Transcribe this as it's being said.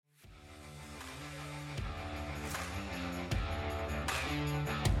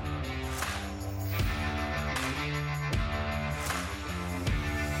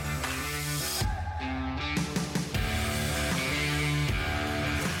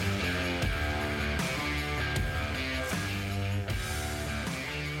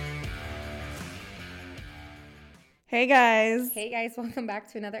Hey guys, Hey guys, welcome back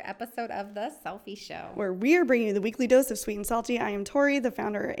to another episode of The Selfie Show. where we are bringing you the weekly dose of sweet and salty. I am Tori, the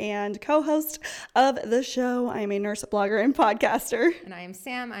founder and co-host of the show. I am a nurse, blogger, and podcaster. And I am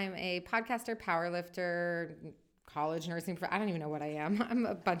Sam. I'm a podcaster, powerlifter, college nursing. I don't even know what I am. I'm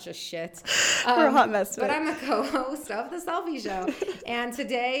a bunch of shit. We're a hot mess. But I'm a co-host of The Selfie Show. And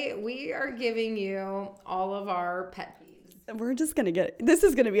today we are giving you all of our pet peeves. We're just going to this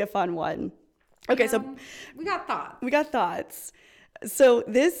is going to be a fun one. Okay, so we got thoughts. We got thoughts. So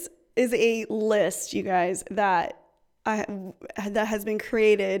this is a list, you guys, that has been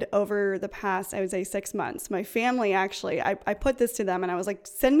created over the past, I would say, 6 months. My family, actually, I put this to them and I was like,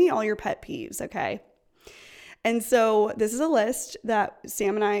 send me all your pet peeves, okay? And so this is a list that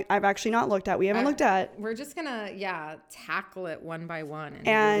Sam and I've actually not looked at. We haven't looked at. We're just going to, tackle it one by one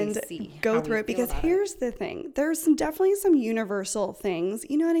and really see go through it. Because here's the thing. There's definitely some universal things,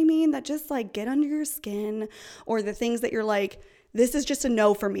 you know what I mean, that just like get under your skin, or the things that you're like, this is just a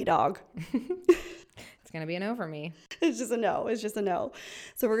no for me, dog. It's going to be a no for me. It's just a no. It's just a no.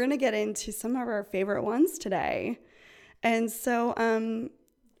 So we're going to get into some of our favorite ones today. And so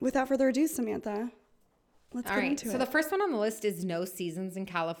without further ado, Samantha, let's get into it. So the first one on the list is no seasons in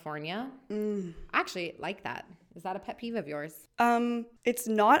California. I actually like that. Is that a pet peeve of yours? It's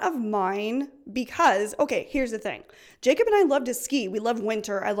not of mine because, okay, here's the thing. Jacob and I love to ski. We love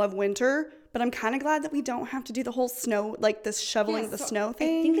winter. I love winter, but I'm kind of glad that we don't have to do the whole snow, like this shoveling the snow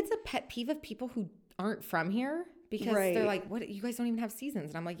thing. I think it's a pet peeve of people who aren't from here because they're like, what? You guys don't even have seasons.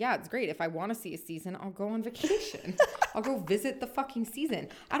 And I'm like, yeah, it's great. If I want to see a season, I'll go on vacation. I'll go visit the fucking season.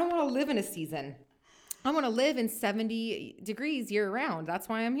 I don't want to live in a season. I want to live in 70 degrees year round. That's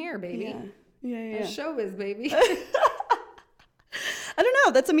why I'm here, baby. Yeah. The show is, baby. I don't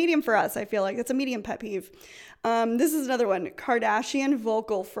know. That's a medium for us, I feel like. That's a medium pet peeve. This is another one. Kardashian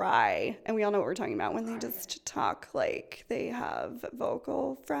vocal fry. And we all know what we're talking about when they just talk like they have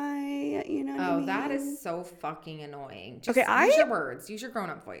vocal fry. You know what I mean? That is so fucking annoying. Just okay, use your words. Use your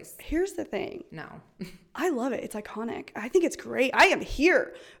grown-up voice. Here's the thing. No. I love it. It's iconic. I think it's great. I am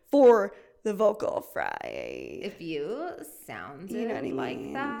here for the vocal fry. If you sounded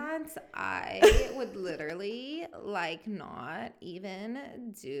like that, I would literally not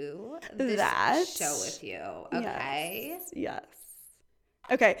even do this show with you. Okay? Yes.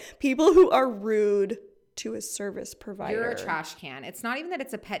 Okay. People who are rude to a service provider. You're a trash can. It's not even that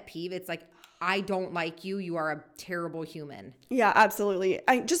it's a pet peeve. It's like, I don't like you. You are a terrible human. Yeah, absolutely.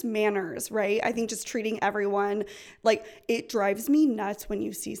 Just manners, right? I think just treating everyone, like, it drives me nuts when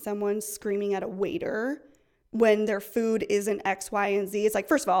you see someone screaming at a waiter when their food isn't X, Y, and Z. It's like,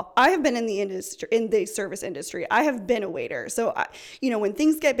 first of all, I have been in the industry, in the service industry. I have been a waiter. So, when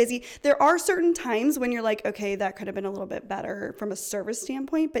things get busy, there are certain times when you're like, okay, that could have been a little bit better from a service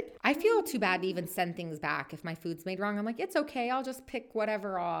standpoint. But I feel too bad to even send things back if my food's made wrong. I'm like, it's okay. I'll just pick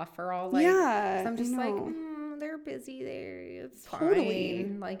whatever off, or I'll I'm just like, they're busy there. It's totally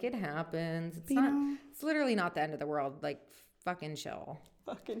fine. Like, it happens. It's literally not the end of the world. Like, fucking chill.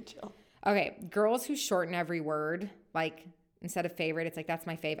 Fucking chill. Okay, girls who shorten every word, like instead of favorite, it's like, that's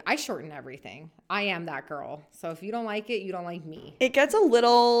my fave. I shorten everything. I am that girl. So if you don't like it, you don't like me. It's a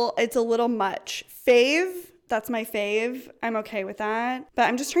little much. Fave, that's my fave. I'm okay with that. But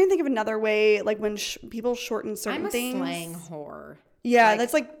I'm just trying to think of another way, like when people shorten certain things. I'm a slang whore. Yeah,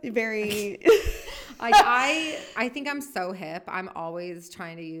 that's like very... Like I think I'm so hip. I'm always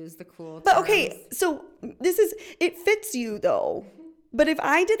trying to use the cool terms. But okay, so it fits you though. But if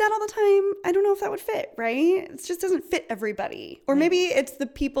I did that all the time, I don't know if that would fit, right? It just doesn't fit everybody. Or maybe it's the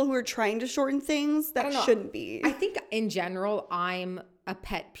people who are trying to shorten things that shouldn't be. I think in general, I'm a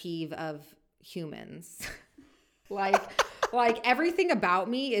pet peeve of humans. like everything about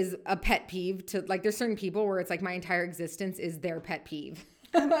me is a pet peeve to, like, there's certain people where it's like my entire existence is their pet peeve.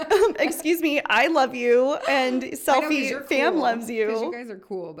 Excuse me, I love you, and Selfie fam loves you. Because you guys are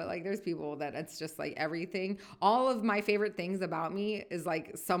cool, but like there's people that it's just like everything. All of my favorite things about me is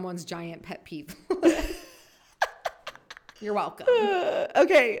like someone's giant pet peeve. You're welcome.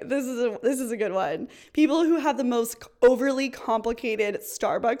 Okay, this is a good one. People who have the most overly complicated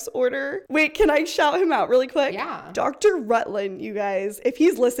Starbucks order. Wait, can I shout him out really quick? Yeah. Dr. Rutland, you guys, if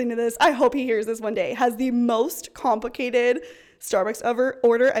he's listening to this, I hope he hears this one day, has the most complicated Starbucks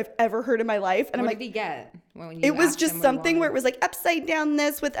order I've ever heard in my life. And what I'm like, did he get? It was just something where it was like upside down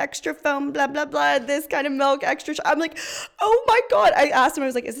this with extra foam, blah, blah, blah, this kind of milk, extra. I'm like, oh my God. I asked him, I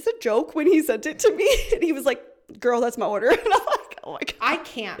was like, is this a joke when he sent it to me? And he was like, girl, that's my order. And I'm like, oh my God. I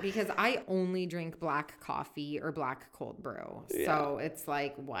can't because I only drink black coffee or black cold brew. Yeah. So it's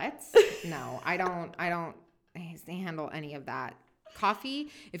like, what? No, I don't handle any of that. Coffee,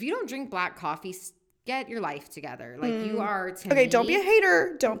 if you don't drink black coffee, get your life together. Like you are to Okay, me, don't be a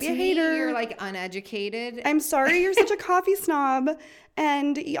hater. Don't be a hater. You're like uneducated. I'm sorry you're such a coffee snob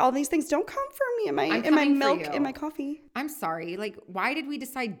and all these things. Don't come for me in my milk, in my coffee. I'm sorry. Like, why did we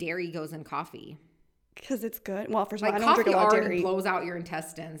decide dairy goes in coffee? Because it's good. Well, first of all, like I don't drink a lot of coffee dairy. already blows out your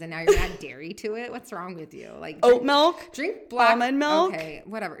intestines, and now you're adding dairy to it. What's wrong with you? Like oat milk, drink black almond milk. Okay,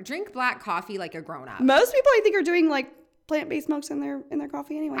 whatever. Drink black coffee like a grown up. Most people, I think, are doing like plant-based milks in their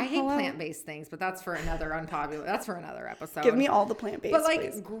coffee anyway. I hate plant-based things, but that's for another unpopular. That's for another episode. Give me all the plant-based. But like,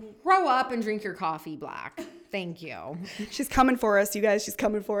 please. grow up and drink your coffee black. Thank you. She's coming for us, you guys. She's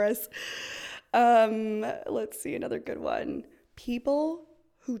coming for us. Let's see another good one. People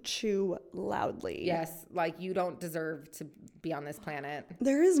who chew loudly. Yes, like you don't deserve to be on this planet.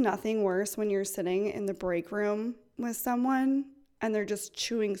 There is nothing worse when you're sitting in the break room with someone and they're just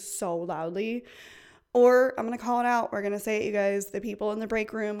chewing so loudly. Or I'm going to call it out. We're going to say it, you guys. The people in the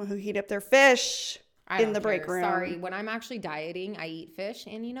break room who heat up their fish in the break room. Sorry. When I'm actually dieting, I eat fish.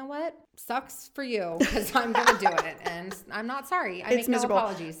 And you know what? Sucks for you because I'm going to do it. And I'm not sorry. I make miserable. No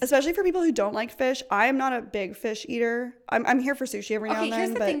apologies. Especially for people who don't like fish. I am not a big fish eater. I'm here for sushi every now and then. Okay,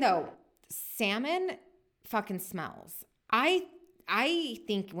 here's the thing though. Salmon fucking smells. I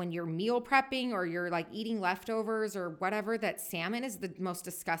think when you're meal prepping or you're like eating leftovers or whatever, that salmon is the most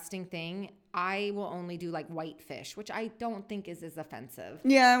disgusting thing. I will only do like white fish, which I don't think is as offensive.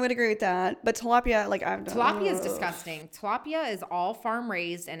 Yeah, I would agree with that. But tilapia, like I've done. Tilapia is disgusting. Tilapia is all farm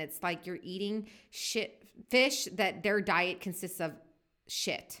raised, and it's like you're eating shit fish that their diet consists of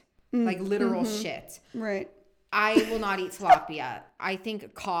shit, like literal shit. Right. I will not eat tilapia. I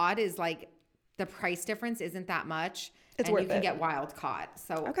think cod is like the price difference isn't that much. It's and worth you can it. get wild caught.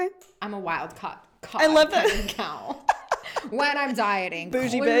 So okay. I'm a wild caught I love that. kind of cow. When I'm dieting.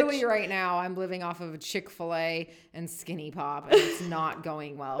 Bougie Clearly bitch. right now I'm living off of Chick-fil-A and Skinny Pop, and it's not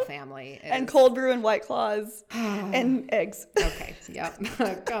going well, family. And cold brew and White Claws and eggs. Okay.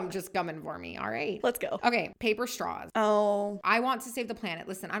 Yep. Come just coming for me. All right. Let's go. Okay. Paper straws. Oh. I want to save the planet.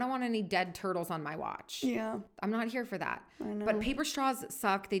 Listen, I don't want any dead turtles on my watch. Yeah. I'm not here for that. I know. But paper straws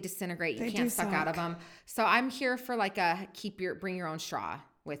suck. They disintegrate. You They can't do suck out of suck. them. So I'm here for like a bring your own straw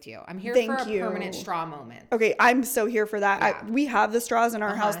with you. I'm here Thank for a you. permanent straw moment. Okay, I'm so here for that. Yeah. We have the straws in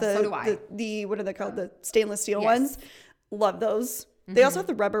our house. So do I. The what are they called? The stainless steel Yes. ones. Love those. They also have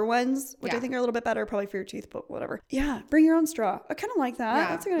the rubber ones, which I Yeah. think are a little bit better, probably for your teeth, but whatever. Yeah, bring your own straw. I kind of like that. Yeah,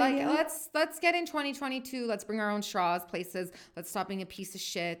 That's a good like idea. let's get in 2022. Let's bring our own straws places. Let's stop being a piece of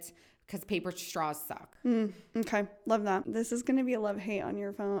shit because paper straws suck. Okay, love that. This is going to be a love-hate on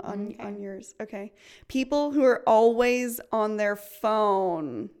your phone, on yours. Okay. People who are always on their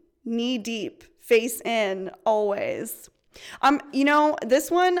phone, knee deep, face in, always. This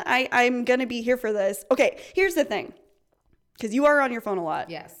one, I'm going to be here for this. Okay, here's the thing. Because you are on your phone a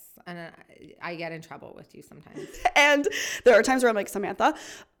lot. Yes, and I get in trouble with you sometimes. And there are times where I'm like, Samantha,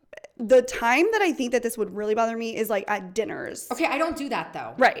 the time that I think that this would really bother me is like at dinners. Okay, I don't do that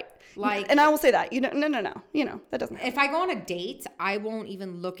though. Right. Like, and I will say that, no. That doesn't happen. if I go on a date, I won't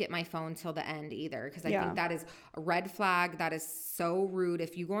even look at my phone till the end either, because I think that is a red flag. That is so rude.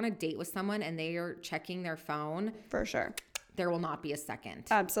 If you go on a date with someone and they are checking their phone, For sure. there will not be a second.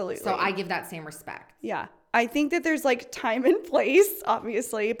 Absolutely. So I give that same respect. Yeah. I think that there's like time and place,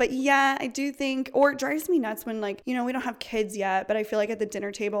 obviously. But yeah, I do think, or it drives me nuts when like, we don't have kids yet, but I feel like at the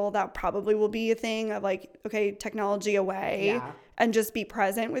dinner table, that probably will be a thing of like, okay, technology away and just be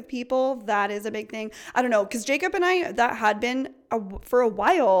present with people. That is a big thing. I don't know. Cause Jacob and I, that had been for a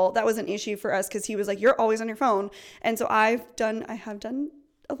while, that was an issue for us. Cause he was like, you're always on your phone. And so I have done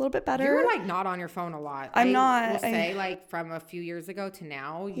a little bit better. You're like not on your phone a lot. I'm not. I will say like from a few years ago to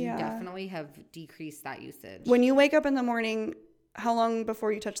now, you definitely have decreased that usage. When you wake up in the morning, how long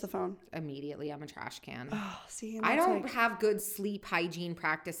before you touch the phone? Immediately, I'm a trash can. Oh, see, I don't have good sleep hygiene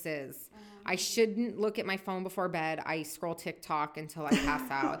practices. I shouldn't look at my phone before bed. I scroll TikTok until I pass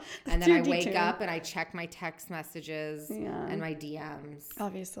out. And then I wake up and I check my text messages and my DMs.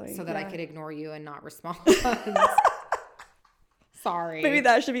 Obviously. So that I could ignore you and not respond. Sorry. Maybe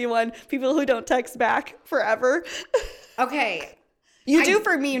that should be one. People who don't text back forever. Okay. You do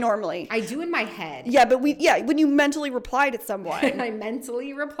for me normally. I do in my head. Yeah, but when you mentally reply to someone. And I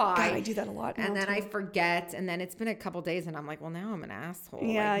mentally reply. God, I do that a lot now, and then too. I forget. And then it's been a couple days and I'm like, well, now I'm an asshole.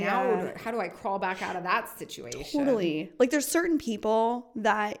 Yeah, like, now how do I crawl back out of that situation? Totally. Like there's certain people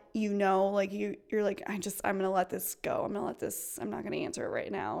that like you're like, I'm going to let this go. I'm not going to answer it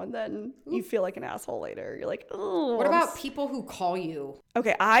right now. And then you feel like an asshole later. You're like, oh. What about people who call you?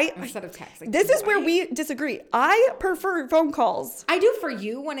 Okay, Instead of text. Like, this is where we disagree. I prefer phone calls. I do for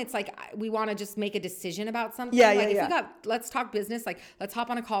you when it's like we want to just make a decision about something. Yeah, like yeah, if we got, let's talk business, like let's hop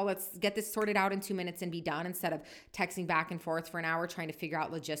on a call, let's get this sorted out in 2 minutes and be done instead of texting back and forth for an hour trying to figure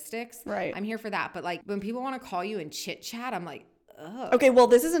out logistics. Right. I'm here for that. But like when people want to call you and chit chat, I'm like, ugh. Okay, well,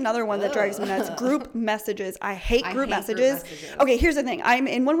 this is another one that drives me nuts. Group messages. I hate group messages. Okay, here's the thing. I'm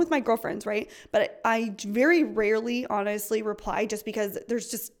in one with my girlfriends, right? But I very rarely, honestly, reply just because there's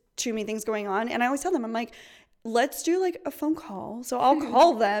just too many things going on. And I always tell them, I'm like, let's do like a phone call. So I'll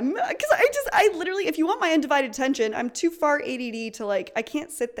call them because I literally, if you want my undivided attention, I'm too far ADD to like, I can't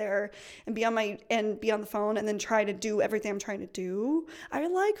sit there and be on the phone and then try to do everything I'm trying to do. I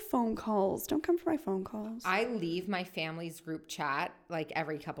like phone calls. Don't come for my phone calls. I leave my family's group chat like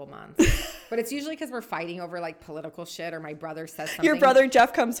every couple months, but it's usually because we're fighting over like political shit or my brother says something. Your brother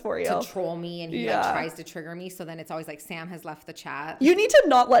Jeff comes for you to troll me and he like tries to trigger me. So then it's always like Sam has left the chat. You need to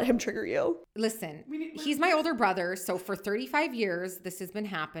not let him trigger you. Listen, he's my older brother, so for 35 years this has been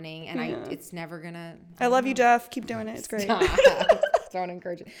happening, and it's never gonna. I love you, Jeff. Keep doing it. It's great. Don't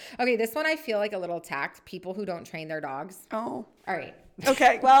encourage it. Okay, this one I feel like a little attacked. People who don't train their dogs. Oh. All right.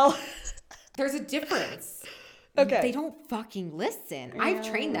 Okay. Well, there's a difference. Okay. They don't fucking listen. I've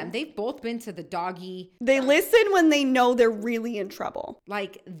trained them. They've both been to the doggy. They listen when they know they're really in trouble.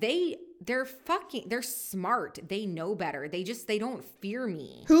 Like they're smart. They know better. They don't fear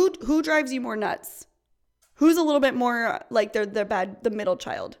me. Who drives you more nuts? Who's a little bit more like the middle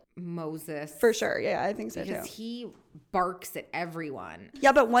child? Moses. For sure. Yeah, I think so because too. he barks at everyone.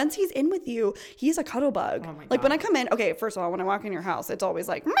 Yeah, but once he's in with you, he's a cuddle bug. Oh my God. Like when I come in, okay, first of all, when I walk in your house, it's always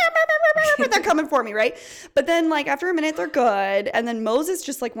like, they're coming for me, right? But then like after a minute, they're good. And then Moses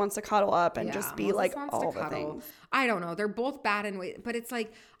just like wants to cuddle up and just be Moses like wants all to the cuddle. things. I don't know. They're both bad in ways, but it's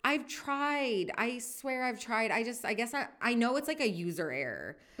like, I've tried. I swear I've tried. I guess I know it's like a user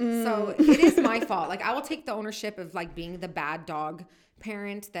error. So it is my fault. Like I will take the ownership of like being the bad dog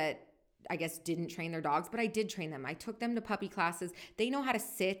parent that I guess didn't train their dogs, but I did train them. I took them to puppy classes. They know how to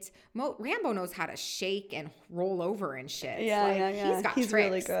sit. Rambo knows how to shake and roll over and shit. Yeah. He's got tricks,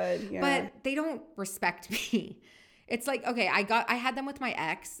 really good. Yeah. But they don't respect me. It's like, okay, I had them with my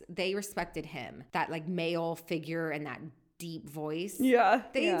ex. They respected him, that like male figure and that deep voice. Yeah.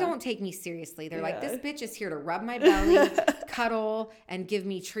 They don't take me seriously. They're like, this bitch is here to rub my belly, cuddle, and give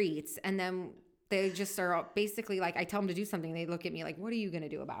me treats. And then they just are basically like, I tell them to do something. They look at me like, what are you going to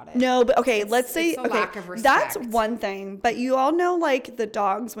do about it? No, but okay, let's say, it's a lack of respect. That's one thing. But you all know like the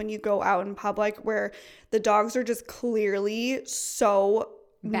dogs when you go out in public where the dogs are just clearly so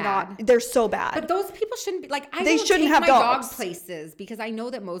bad. They're so bad. But those people shouldn't be like, They shouldn't have my dogs. dog places because I know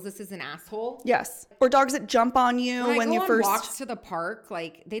that Moses is an asshole. Yes. Or dogs that jump on you when you first walks to the park,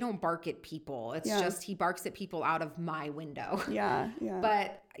 like they don't bark at people. It's just he barks at people out of my window. Yeah.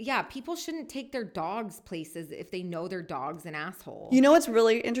 But yeah, people shouldn't take their dogs places if they know their dog's an asshole. You know what's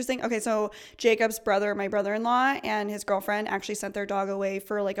really interesting? Okay, so Jacob's brother, my brother-in-law, and his girlfriend actually sent their dog away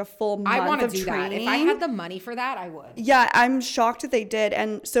for like a full month of training. I want to do that. If I had the money for that, I would. Yeah, I'm shocked that they did.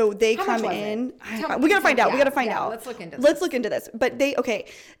 And so they come in. We gotta find out. We gotta find out. Let's look into this. Let's look into this. But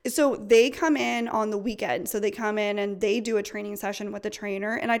so they come in on the weekend. So they come in and they do a training session with the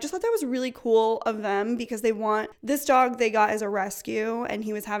trainer. And I just thought that was really cool of them because they want this dog they got as a rescue and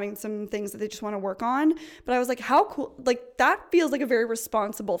he was having some things that they just want to work on. But I was like, how cool, like that feels like a very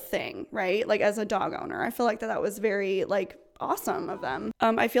responsible thing, right? Like as a dog owner, I feel like that was very like awesome of them.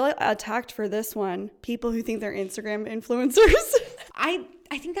 I feel like attacked for this one, people who think they're Instagram influencers.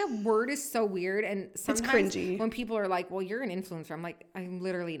 I think that word is so weird and sometimes it's cringy. When people are like, well, you're an influencer, I'm like, I'm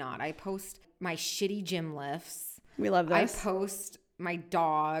literally not. I post my shitty gym lifts. We love this. I post my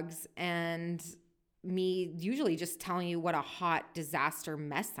dogs and me usually just telling you what a hot disaster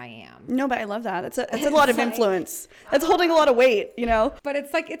mess I am. No, but I love that. It's a lot of influence. That's holding a lot of weight, you know? But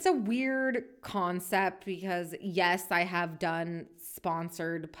it's like, it's a weird concept because yes, I have done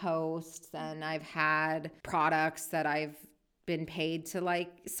sponsored posts and I've had products that I've been paid to like,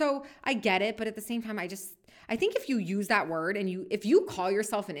 so I get it. But at the same time, I think if you use that word and if you call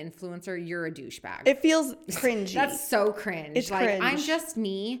yourself an influencer, you're a douchebag. It feels cringy. That's so cringe. It's like, cringe. I'm just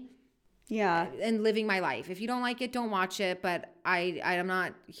me. Yeah. And living my life. If you don't like it, don't watch it. But I'm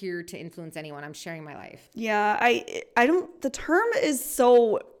not here to influence anyone. I'm sharing my life. Yeah. I don't, the term is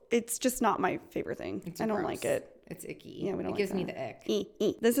so, it's just not my favorite thing. It's I don't gross. like it. It's icky. Yeah, we don't it like gives that. me the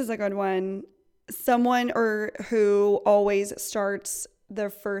ick. This is a good one. Someone who always starts their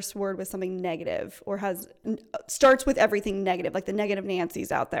first word with something negative or starts with everything negative, like the negative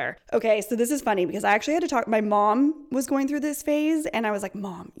Nancy's out there. Okay, so this is funny because I actually had to talk. My mom was going through this phase and I was like,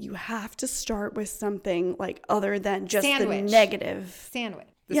 Mom, you have to start with something like other than just the negative. Sandwich.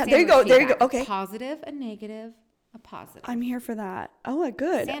 Yeah, there you go. There you go. Okay. Positive and negative. a positive. I'm here for that. Oh, a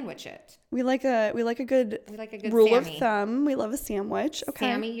good. Sandwich it. We like a good rule Sammy. of thumb. We love a sandwich. Okay.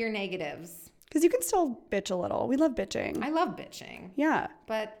 Sammy your negatives. Because you can still bitch a little. We love bitching. I love bitching. Yeah.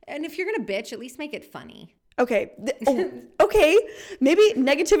 And if you're going to bitch, at least make it funny. Okay. Okay. Maybe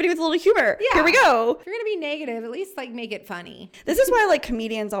negativity with a little humor. Yeah. Here we go. If you're going to be negative, at least like make it funny. This is why like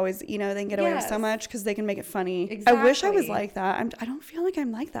comedians always, you know, they can get away with so much because they can make it funny. Exactly. I wish I was like that. I don't feel like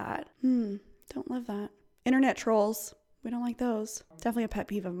I'm like that. Don't love that. Internet trolls. We don't like those. Definitely a pet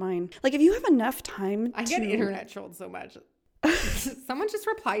peeve of mine. Like if you have enough time I get internet trolled so much. Someone just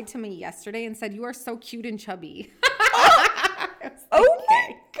replied to me yesterday and said, "You are so cute and chubby." Oh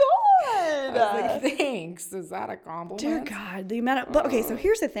my God. I was like, thanks. Is that a compliment? Dear God, the amount of... But okay, so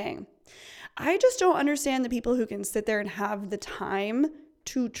here's the thing. I just don't understand the people who can sit there and have the time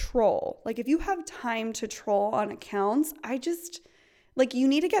to troll. Like, if you have time to troll on accounts, I just... Like, you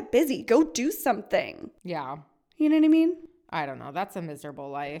need to get busy. Go do something. Yeah. You know what I mean? I don't know. That's a miserable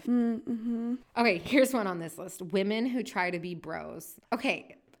life. Mm-hmm. Okay, here's one on this list. Women who try to be bros.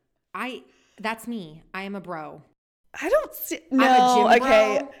 Okay, that's me. I am a bro. I don't see... No, I'm a gym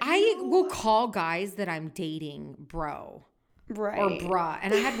okay. bro. I will call guys that I'm dating bro. Right. Or bruh.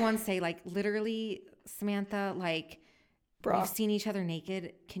 And I had one say, like, literally, Samantha, like, bruh. We've seen each other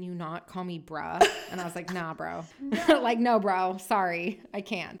naked. Can you not call me bruh? And I was like, nah, bro. Like, no, bro. Sorry. I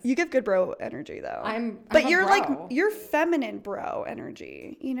can't. You give good bro energy, though. But you're bro. like, you're feminine bro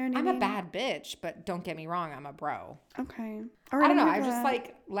energy. You know what I mean? I'm a bad bitch, but don't get me wrong. I'm a bro. Okay. All right. I don't know. I'm just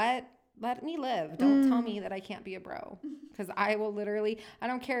like, let me live. Don't tell me that I can't be a bro. Because I will literally, I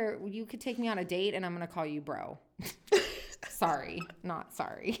don't care. You could take me on a date and I'm going to call you bro. Sorry. Not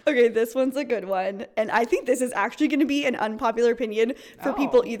sorry. Okay, this one's a good one. And I think this is actually going to be an unpopular opinion for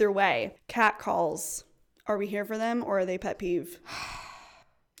people either way. Cat calls. Are we here for them or are they pet peeve?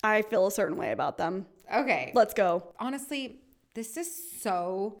 I feel a certain way about them. Okay. Let's go. Honestly, this is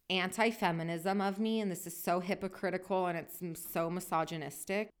so anti-feminism of me, and this is so hypocritical, and it's so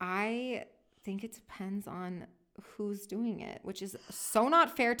misogynistic. I think it depends on who's doing it, which is so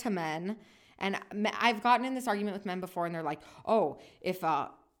not fair to men. And I've gotten in this argument with men before, and they're like, oh, if a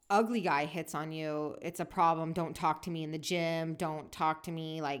ugly guy hits on you, it's a problem. Don't talk to me in the gym. Don't talk to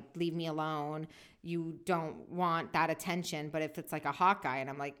me. Like, leave me alone. You don't want that attention. But if it's like a hot guy, and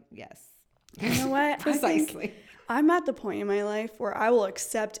I'm like, yes. You know what? Precisely. I'm at the point in my life where I will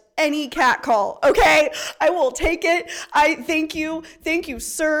accept any cat call. Okay, I will take it. Thank you,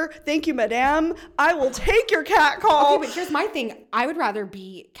 sir. Thank you, madame. I will take your cat call. Okay, but here's my thing. I would rather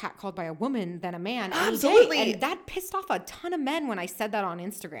be catcalled by a woman than a man. Absolutely. Any day. And that pissed off a ton of men when I said that on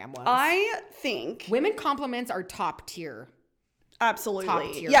Instagram once. I think women compliments are top tier.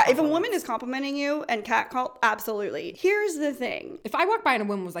 Absolutely. Yeah, if a woman is complimenting you and catcall, absolutely. Here's the thing. If I walked by and a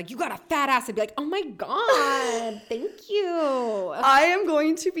woman was like, you got a fat ass, I'd be like, oh my God, thank you. I am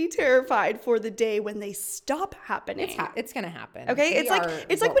going to be terrified for the day when they stop happening. It's going to happen. Okay? It's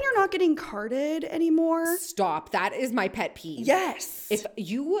like when you're not getting carded anymore. Stop. That is my pet peeve. Yes.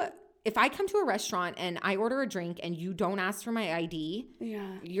 If I come to a restaurant and I order a drink and you don't ask for my ID,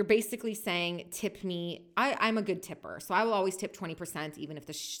 you're basically saying tip me. I'm a good tipper, so I will always tip 20% even if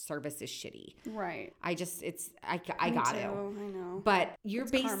the service is shitty. Right. I got to. I know. But you're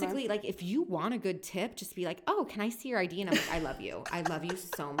basically like, if you want a good tip, just be like, oh, can I see your ID? And I'm like, I love you. I love you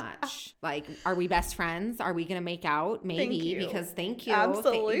so much. Like, are we best friends? Are we gonna make out? Maybe. Because thank you.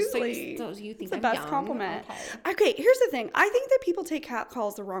 Absolutely. So you think it's the I'm best young. compliment. Okay, here's the thing. I think that people take cat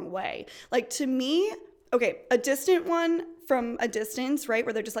calls the wrong way. Like, to me, okay, a distant one from a distance, right,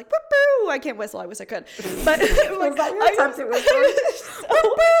 where they're just like, boo, I can't whistle. I wish I could. But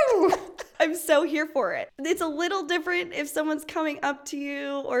I'm so here for it. It's a little different if someone's coming up to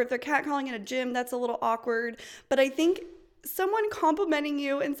you or if they're catcalling in a gym. That's a little awkward. But I think someone complimenting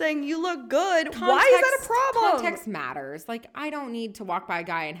you and saying you look good, why is that a problem? Context matters. Like, I don't need to walk by a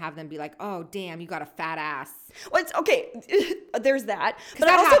guy and have them be like, oh, damn, you got a fat ass. Well, it's okay. There's that. But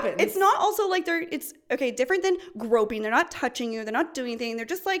that also, happens. It's not also like it's okay, different than groping. They're not touching you. They're not doing anything. They're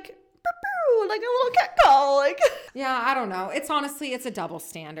just like, like a little cat call. Like, yeah, I don't know. It's a double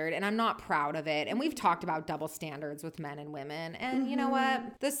standard, and I'm not proud of it. And we've talked about double standards with men and women. And you know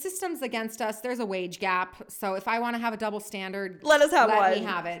what? The system's against us. There's a wage gap. So if I want to have a double standard, let us have one. Let me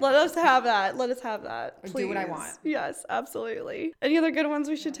have it. Let us have that. Please. Do what I want. Yes, absolutely. Any other good ones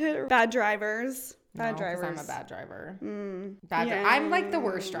we should hit? Bad drivers. Bad drivers. I'm a bad driver. I'm like the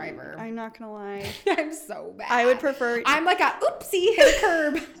worst driver. I'm not gonna lie. I'm so bad. I would prefer. I'm like a oopsie, hit a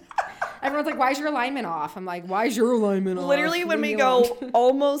curb. Everyone's like, why is your alignment off? I'm like, why is your alignment off? Literally, when we go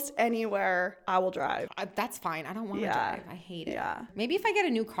almost anywhere, I will drive. That's fine. I don't want to drive. I hate it. Yeah. Maybe if I get a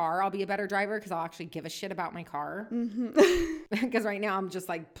new car, I'll be a better driver because I'll actually give a shit about my car. Because right now I'm just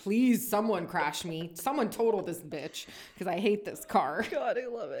like, please, someone crash me. Someone total this bitch because I hate this car. God, I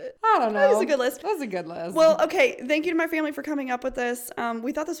love it. I don't know. That was a good list. That was a good list. Well, okay. Thank you to my family for coming up with this.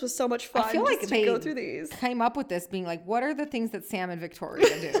 We thought this was so much fun. I feel like they go through these. Came up with this being like, what are the things that Sam and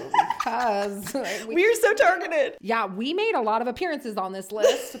Victoria do? Because we are so targeted. Yeah, we made a lot of appearances on this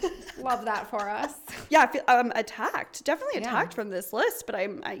list. Love that for us. Yeah, I feel attacked. Definitely attacked from this list, but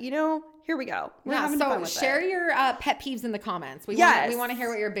here we go. We're having fun with share it. your pet peeves in the comments. We want to hear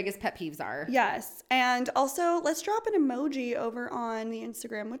what your biggest pet peeves are. Yes. And also, let's drop an emoji over on the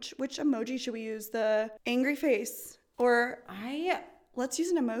Instagram. Which emoji should we use? The angry face let's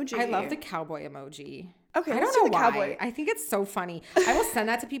use an emoji. I love the cowboy emoji. Okay, I don't know why. Cowboy. I think it's so funny. I will send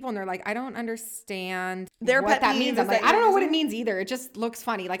that to people and they're like, I don't understand what that means. I'm like, I don't know what it means either. It just looks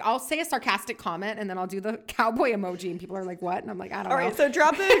funny. Like, I'll say a sarcastic comment and then I'll do the cowboy emoji and people are like, what? And I'm like, I don't know. All right, so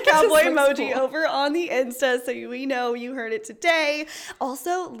drop the cowboy emoji over on the Insta so we know you heard it today.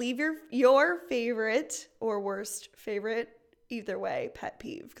 Also, leave your favorite or worst favorite, either way, pet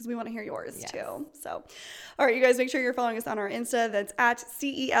peeve, because we want to hear yours too. So, all right, you guys, make sure you're following us on our Insta. That's at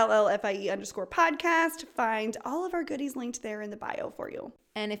CELLFIE_podcast. Find all of our goodies linked there in the bio for you.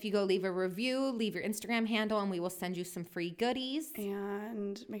 And if you go leave a review, leave your Instagram handle, and we will send you some free goodies.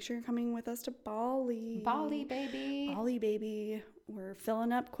 And make sure you're coming with us to Bali. Bali, baby. Bali, baby. We're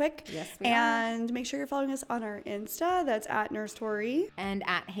filling up quick. Yes, we are. And make sure you're following us on our Insta. That's at Nurse Tori. And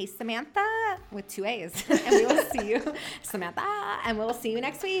at Hey Samantha with 2 A's. And we will see you, Samantha. And we'll see you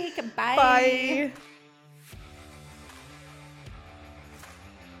next week. Bye. Bye.